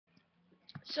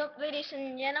So, ladies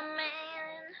and gentlemen,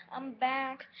 I'm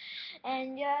back,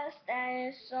 and yes, there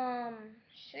is some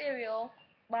cereal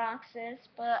boxes,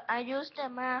 but I use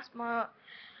them as my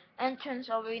entrance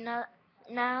arena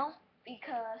now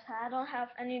because I don't have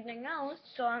anything else,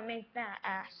 so I make that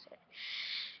as it.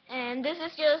 And this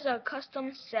is just a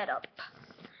custom setup.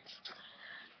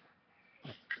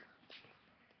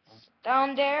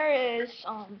 Down there is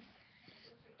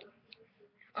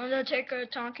Undertaker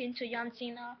talking to John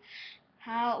Cena.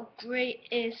 How great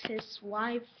is his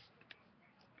wife?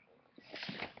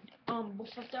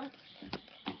 Both of them.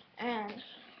 And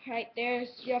right there is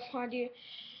Jeff Hardy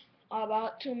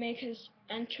about to make his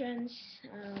entrance.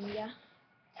 Yeah.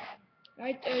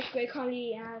 Right there is Ray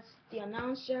Khali as the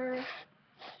announcer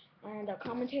and the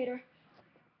commentator.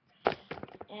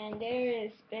 And there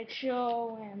is Big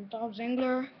Show and Dolph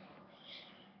Ziggler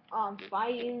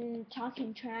fighting,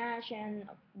 talking trash, and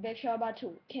Big Show about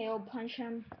to KO punch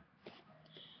him.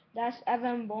 That's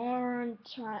Evan Bourne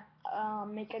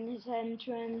making his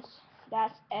entrance.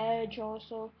 That's Edge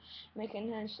also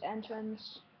making his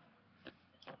entrance.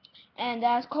 And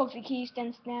that's Kofi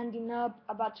Kingston standing up,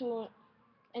 about to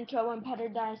intro and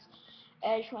paradise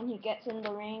Edge when he gets in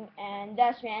the ring. And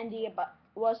that's Randy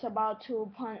was about to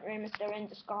punt Rey Mysterio in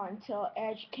the skull until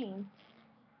Edge came.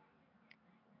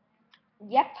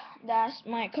 Yep, that's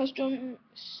my costume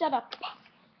setup.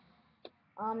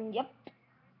 Yep,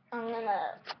 I'm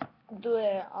gonna do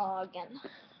it all again.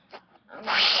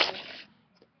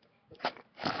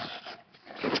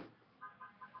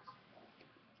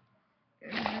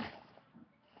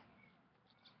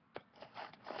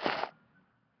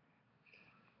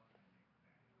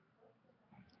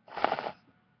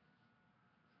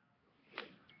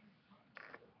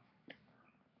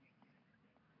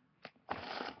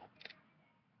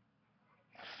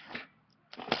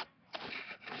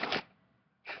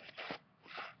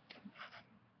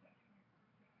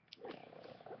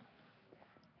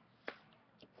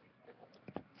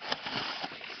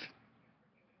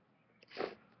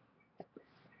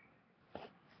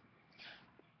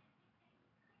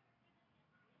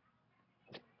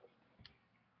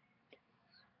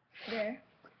 There,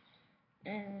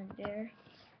 and there,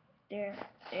 there,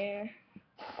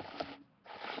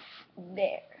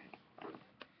 there.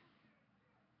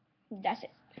 That's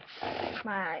it.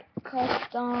 My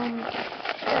custom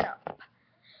setup.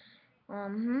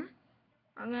 I'm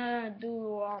gonna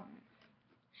do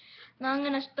now I'm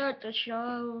gonna start the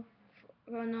show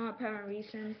for no apparent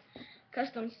reason.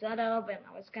 Custom setup, and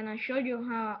I was gonna show you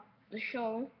how the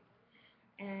show.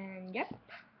 And yep.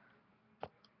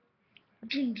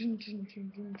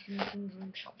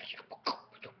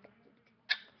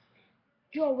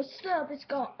 Yo, what's up? It's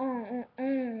going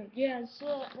yeah,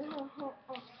 so and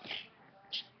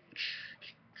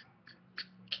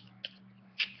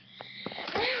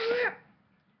we're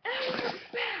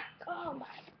back. Oh my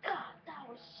god, that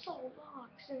was so long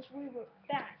since we were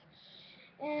back.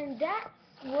 And that's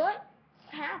what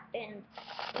happened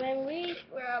when we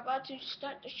were about to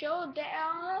start the show.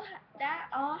 That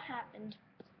all happened.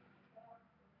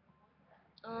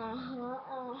 So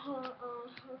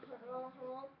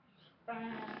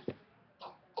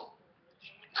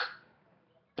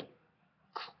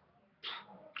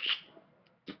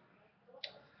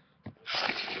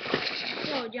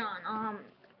John,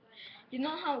 you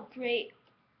know how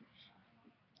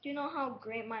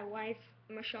great my wife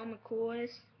Michelle McCool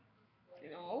is?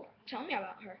 No, tell me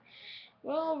about her.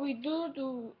 Well, we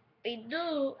do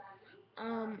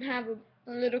have a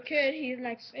little kid. He's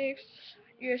like 6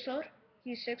 years old.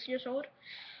 He's 6 years old.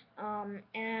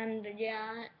 And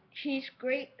yeah, she's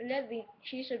great living.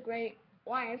 She's a great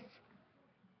wife.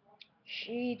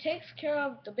 She takes care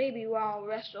of the baby while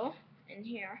wrestle in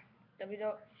here.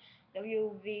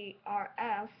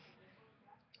 WVRF.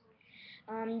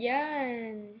 Yeah,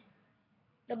 and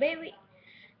the baby,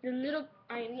 the little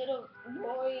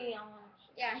boy.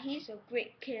 Yeah, he's a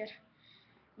great kid.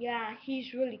 Yeah,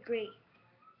 he's really great.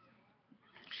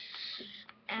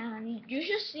 And you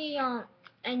should see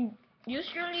and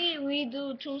usually we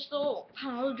do Tombstone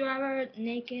Power Driver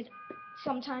naked,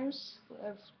 sometimes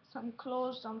with some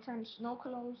clothes, sometimes no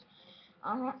clothes.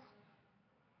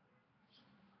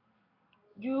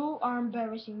 You are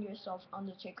embarrassing yourself,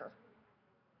 Undertaker.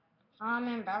 I'm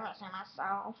embarrassing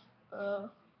myself.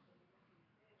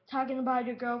 Talking about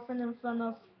your girlfriend in front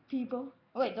of people.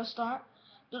 Wait,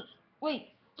 wait,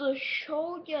 the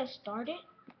show just started?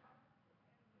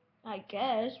 I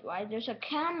guess. Why, there's a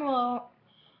camera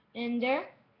in there?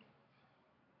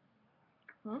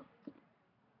 Huh?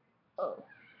 Oh,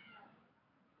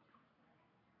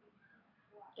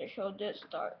 the show did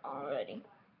start already.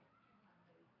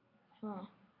 Huh.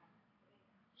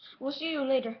 We'll see you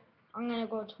later. I'm gonna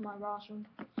go to my bathroom.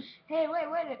 Hey,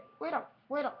 wait up.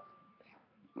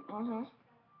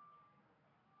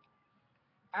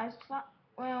 I thought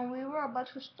when we were about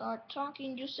to start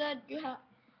talking, you said you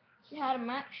had a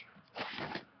match.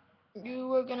 You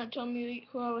were gonna tell me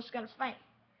who I was gonna fight.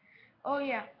 Oh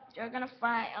yeah, you're gonna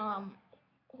fight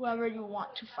whoever you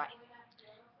want to fight.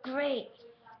 Great.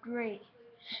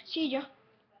 See ya.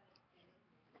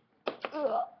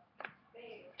 Ugh.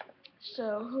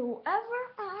 So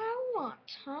whoever I want,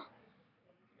 huh?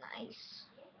 Nice.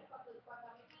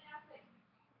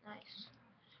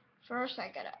 First I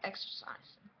gotta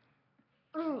exercise.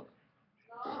 Ooh.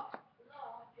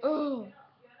 Ooh.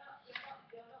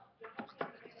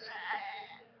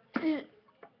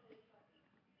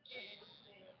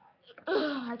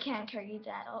 I can't carry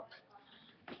that up.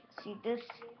 See this?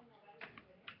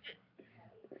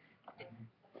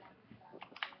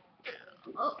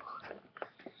 Oh.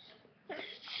 Let's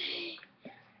see.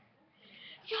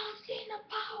 John Cena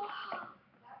power.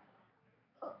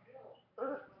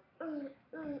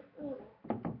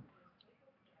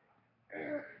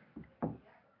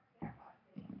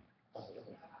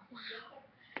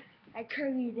 I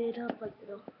carried it up a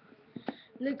little.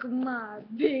 Look at my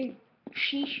big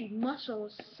shishi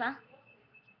muscles, huh?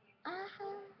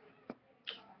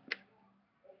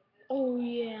 Oh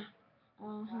yeah.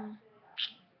 Mm,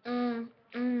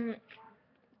 mm.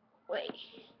 Wait.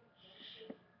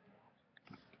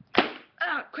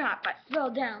 Oh crap! I fell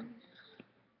down.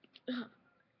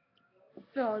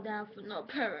 Fell down for no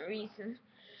apparent reason.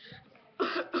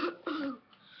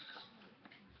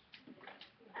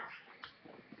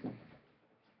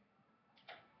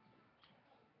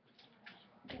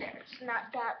 It's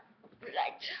not that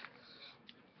light.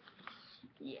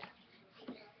 Yeah.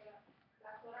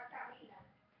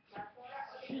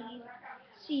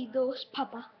 See those,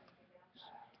 Papa?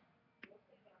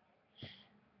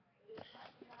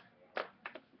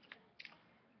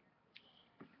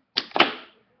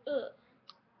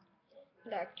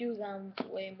 Like you got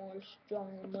way more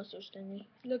stronger muscles than me.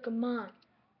 Look at mine.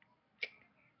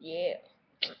 Yeah.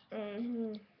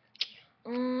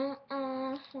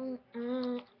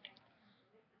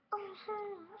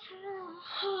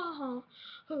 Oh,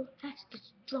 that's the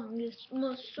strongest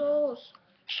muscles.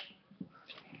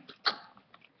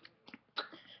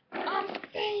 I'm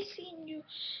facing you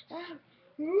at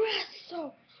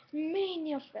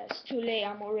WrestleMania Fest. Too late,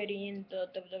 I'm already in the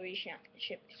WWE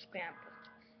Championship scramble.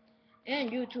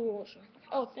 And you too also.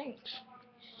 Oh, thanks.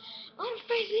 I'm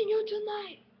facing you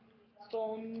tonight.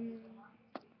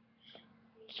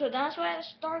 So that's why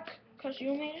it's dark, cause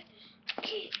you made it.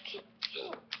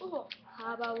 Oh,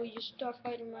 how about we just start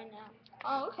fighting right now?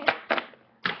 Oh, okay.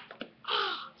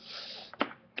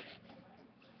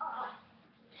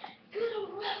 Get a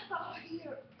ref out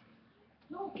here.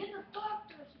 No, get the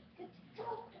doctors.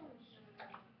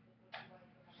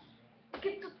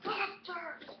 Get the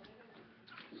doctors.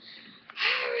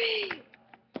 Hurry.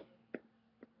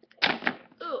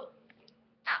 Ugh.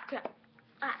 Okay.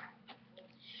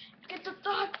 Get the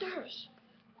doctors.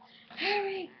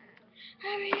 Hurry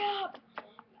up.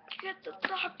 Get the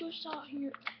doctors out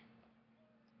here.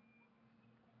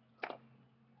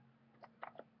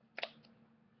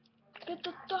 Get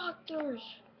the doctors.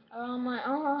 My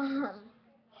arm.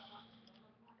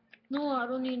 No, I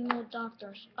don't need no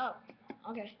doctors. Oh,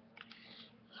 okay.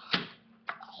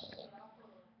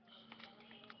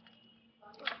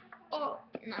 Oh,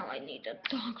 now I need the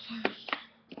doctors.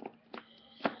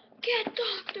 Get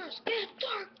doctors.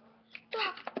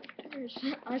 Doctors.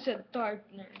 I said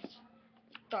darkness.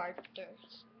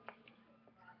 Doctors.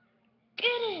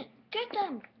 Get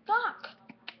them. Doc.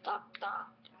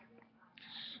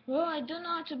 Well, I don't know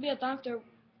how to be a doctor.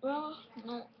 Well,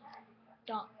 no.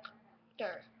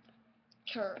 Doctor.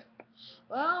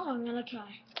 Well, I'm gonna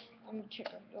try. I'm a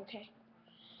chicken, okay?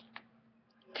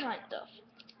 Kind of.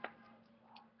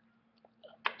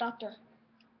 Doctor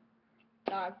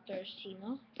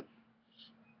Cena.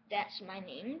 That's my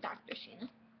name, Dr. Cena.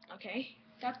 Okay.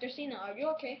 Dr. Cena, are you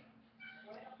okay?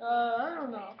 I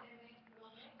don't know.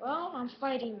 Well, I'm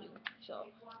fighting you, so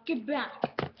get back.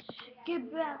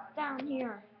 Get back down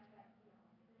here.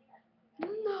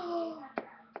 No.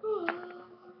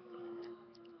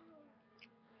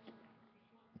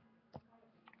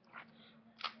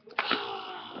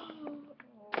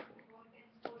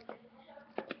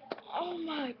 Oh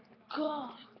my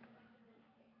god.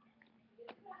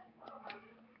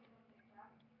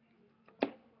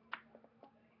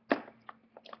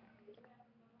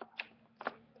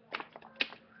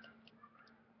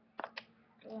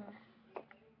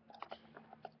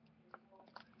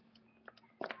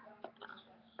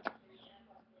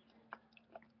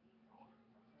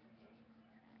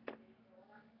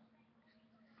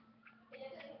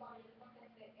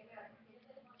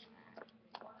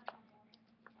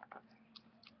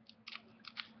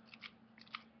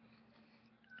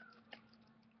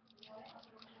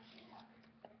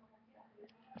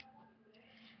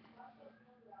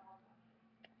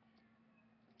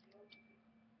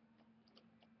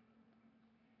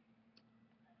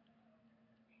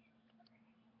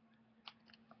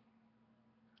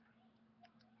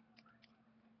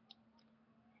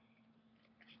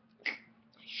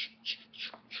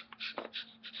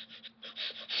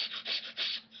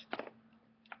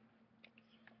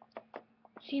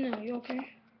 Tina, you okay?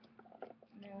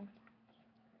 No.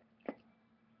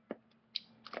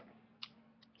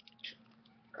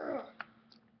 Ugh.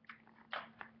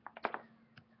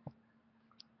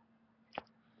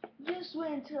 Just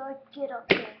wait until I get up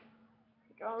there.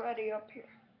 You're already up here.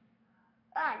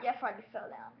 Ah, yeah, finally fell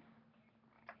down.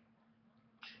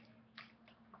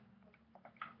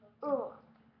 Ugh.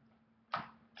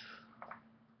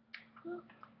 Whoa,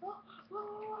 whoa,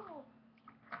 whoa.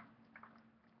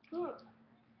 Ugh.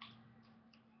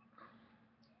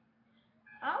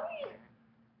 How are you?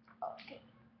 Okay.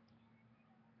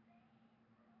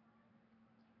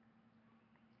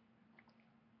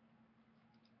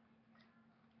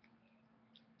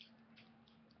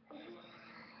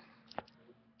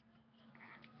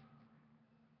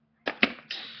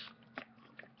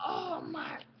 Oh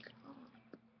my.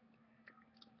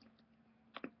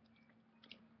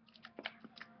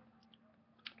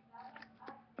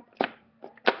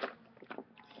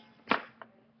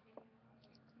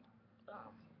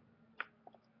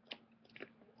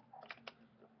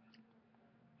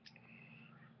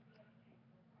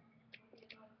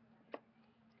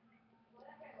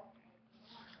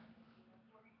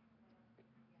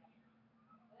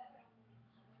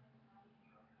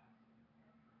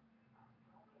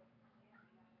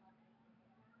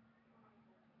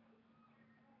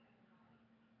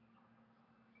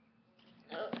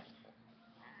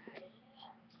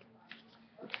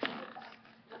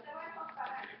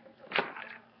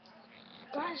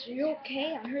 Guys, are you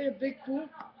okay? I heard a big boom.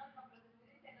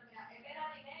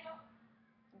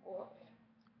 Whoa.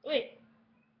 Wait,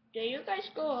 did you guys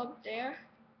go up there?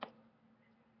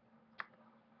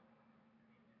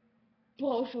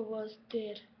 Both of us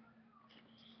did.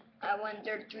 I went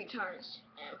there 3 times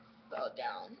and fell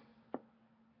down.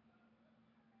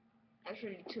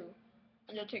 Actually 2.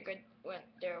 Undertaker went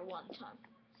there 1 time.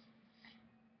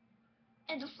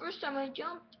 And the first time I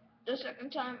jumped, the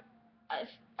second time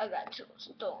I got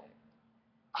stolen.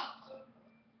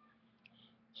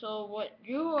 So what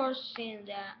you are saying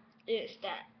that is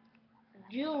that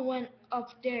you went up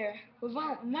there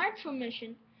without my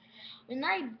permission when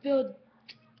I built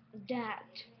that.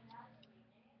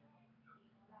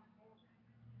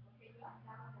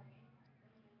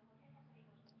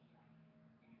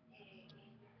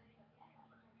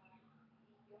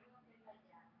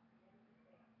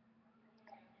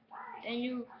 Then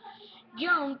you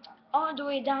jumped all the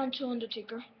way down to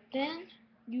Undertaker. Then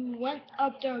you went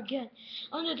up there again.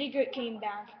 Undertaker came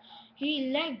back.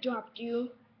 He leg dropped you.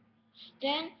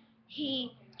 Then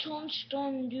he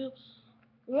tombstoned you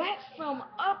right from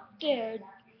up there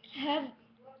have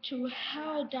to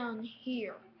hell down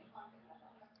here.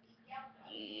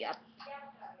 Yep.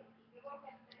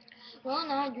 Well,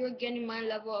 now you're getting my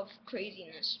level of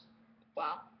craziness.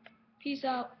 Wow. Peace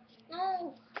out.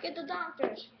 No, get the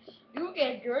doctors. You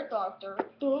get your doctor.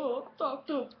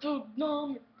 Doctor of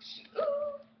Thugonomics.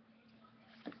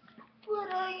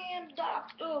 But I am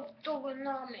Doctor of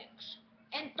Thugonomics.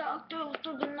 And Doctor of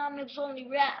Thugonomics only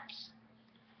raps.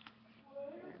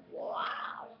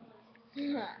 Wow.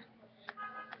 I'm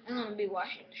gonna be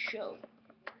watching the show.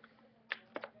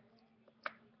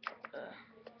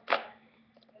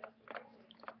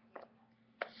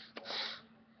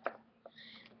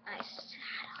 I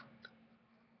sat up.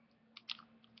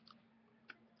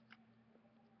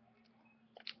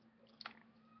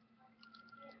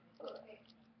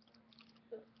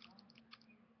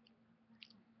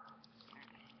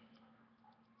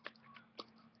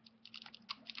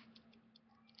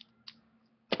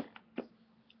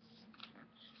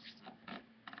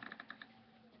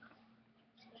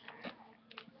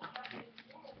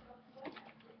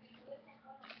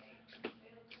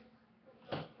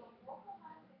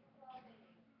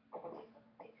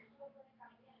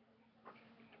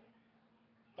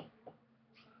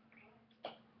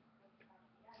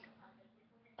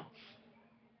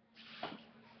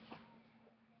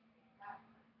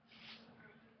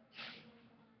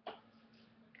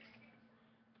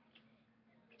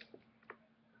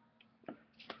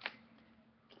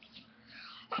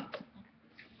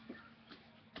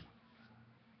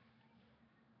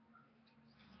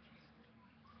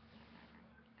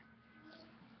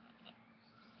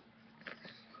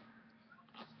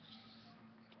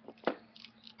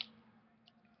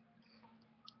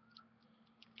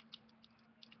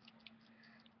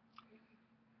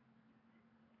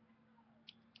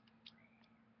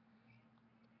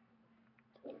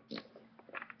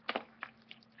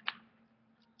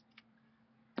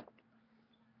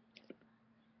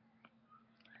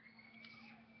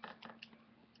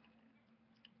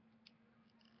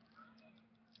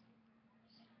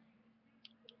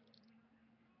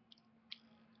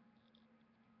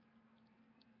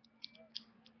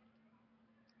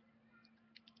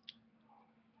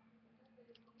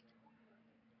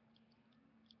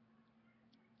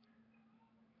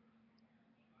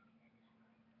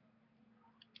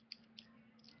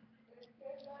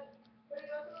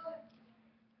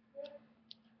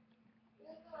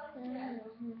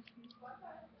 Yeah.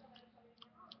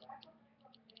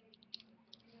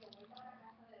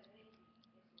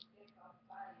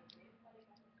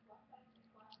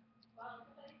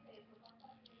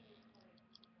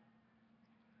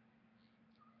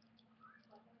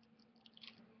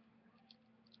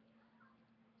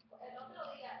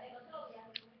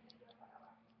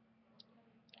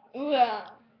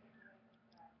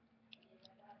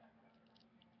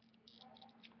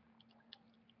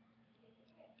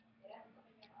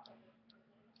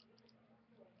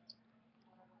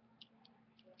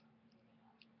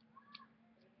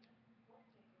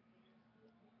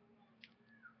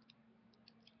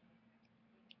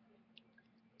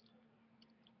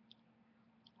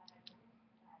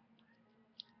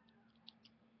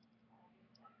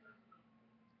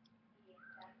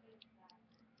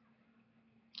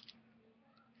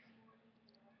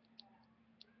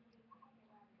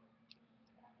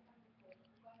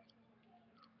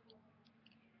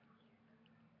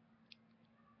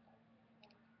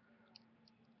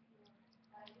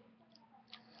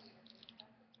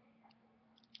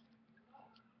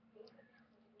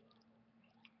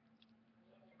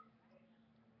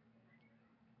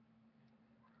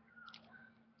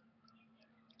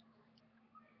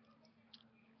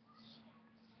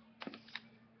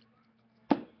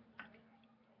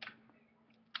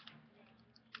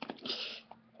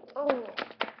 Oh.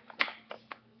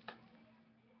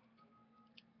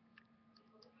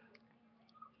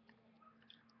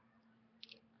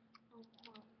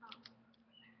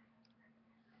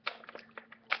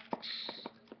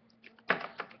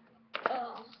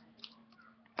 Oh.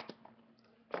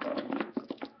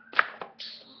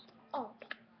 Oh.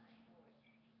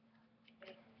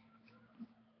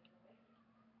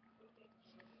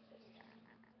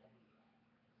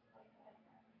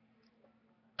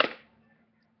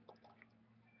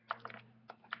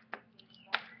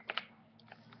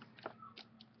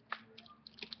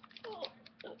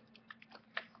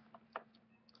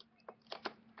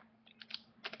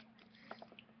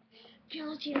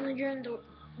 John Cena joined the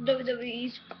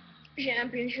WWE's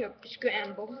Championship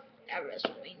Scramble at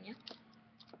WrestleMania.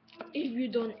 If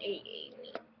you don't AA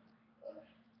me.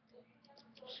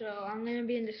 So I'm gonna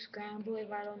be in the scramble if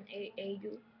I don't AA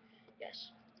you.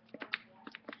 Yes.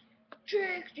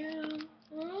 Trick you.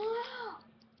 Oh.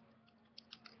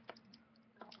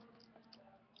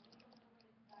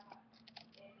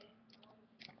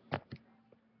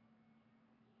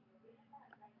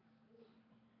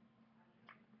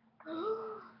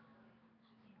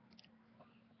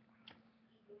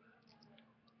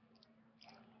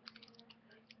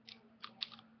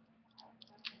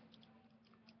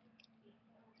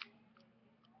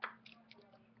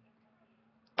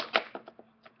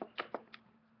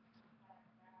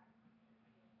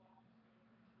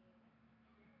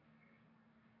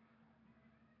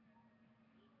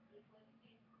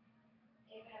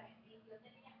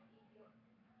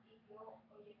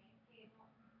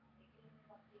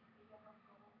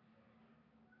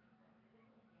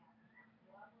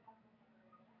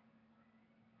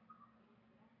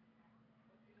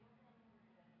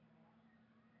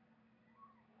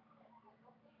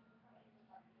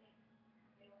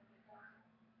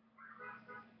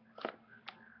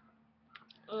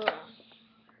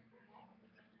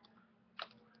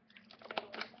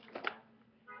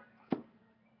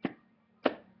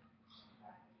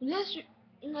 Let's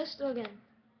let's do again.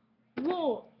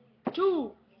 1,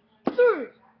 2, 3. 1,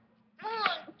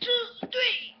 2, 3.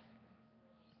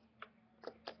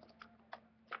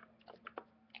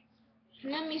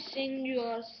 Let me sing you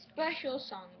a special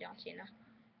song, John Cena.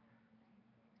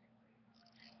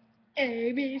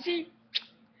 A B C,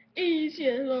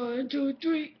 easy 1, 2,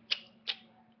 3.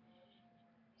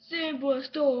 Simple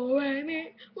story,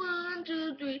 me 1,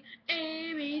 2, 3.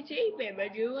 A B C, baby,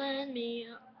 you and me.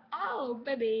 Oh,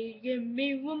 baby, give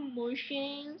me one more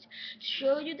chance.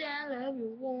 Show you that I love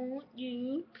you, won't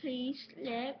you? Please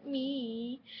let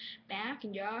me back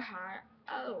in your heart.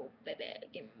 Oh, baby,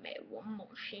 give me one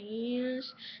more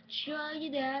chance. Show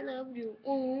you that I love you,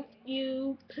 won't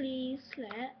you? Please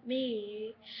let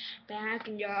me back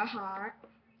in your heart.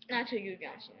 Not to you,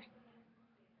 Johnson.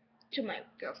 To my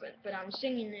girlfriend, but I'm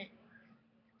singing it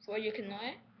so you can know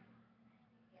it.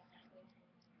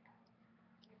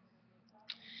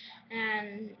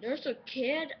 And there's a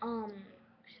kid,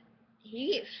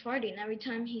 he keeps farting every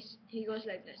time he goes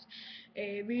like this.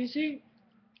 A B C,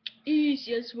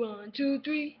 easiest 1, 2,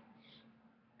 3.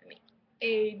 I mean,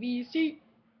 A B C,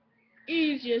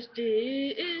 easiest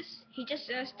this. He just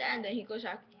says that and then he goes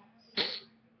out.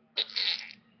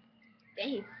 Then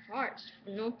he farts for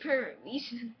no apparent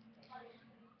reason.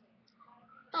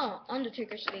 Oh,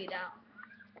 Undertaker's laid out.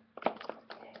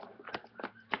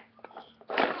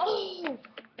 Oh!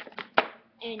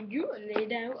 And you lay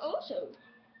down also.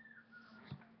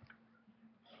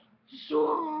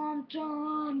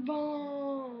 Swanton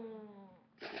bomb.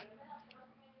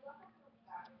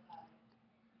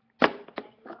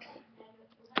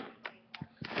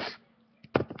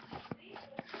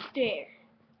 There.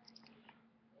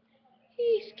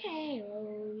 He's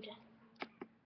KO.